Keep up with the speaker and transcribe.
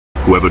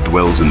Whoever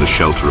dwells in the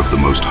shelter of the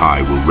Most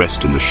High will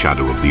rest in the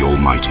shadow of the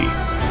Almighty.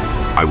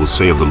 I will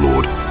say of the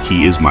Lord,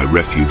 He is my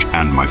refuge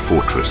and my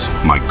fortress,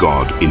 my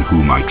God in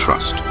whom I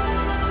trust.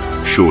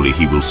 Surely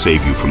He will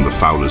save you from the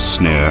fowler's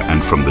snare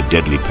and from the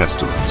deadly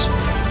pestilence.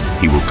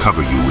 He will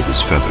cover you with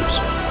His feathers,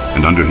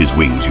 and under His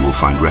wings you will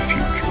find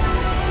refuge.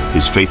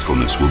 His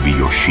faithfulness will be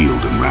your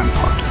shield and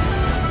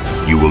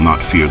rampart. You will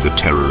not fear the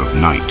terror of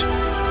night,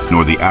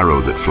 nor the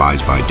arrow that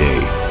flies by day,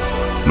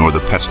 nor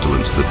the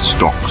pestilence that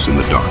stalks in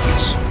the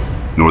darkness,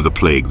 nor the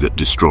plague that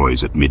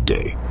destroys at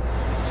midday.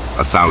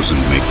 1,000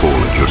 may fall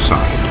at your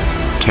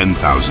side,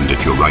 10,000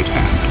 at your right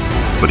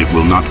hand, but it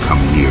will not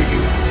come near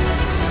you.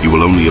 You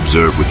will only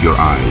observe with your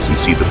eyes and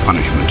see the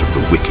punishment of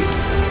the wicked.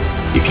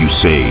 If you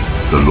say,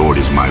 "The Lord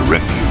is my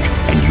refuge,"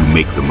 and you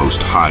make the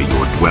Most High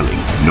your dwelling,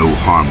 no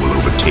harm will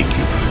overtake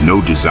you,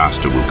 no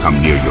disaster will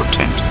come near your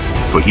tent.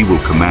 For He will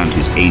command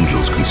His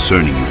angels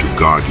concerning you to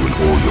guard you in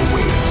all your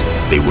ways.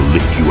 They will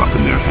lift you up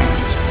in their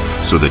hands,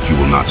 so that you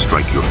will not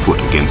strike your foot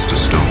against a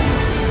stone.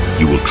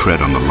 You will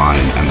tread on the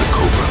lion and the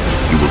cobra.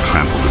 You will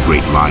trample the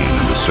great lion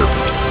and the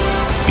serpent.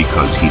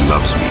 Because He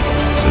loves me,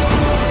 says the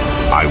Lord,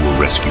 I will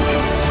rescue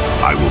Him.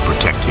 I will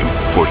protect Him,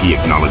 for He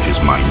acknowledges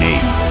my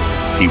name.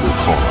 He will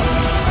call on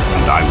me,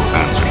 and I will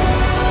answer Him.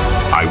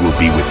 I will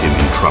be with him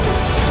in trouble.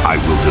 I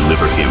will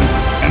deliver him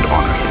and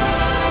honor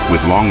him.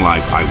 With long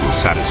life I will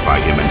satisfy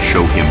him and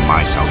show him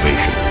my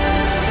salvation.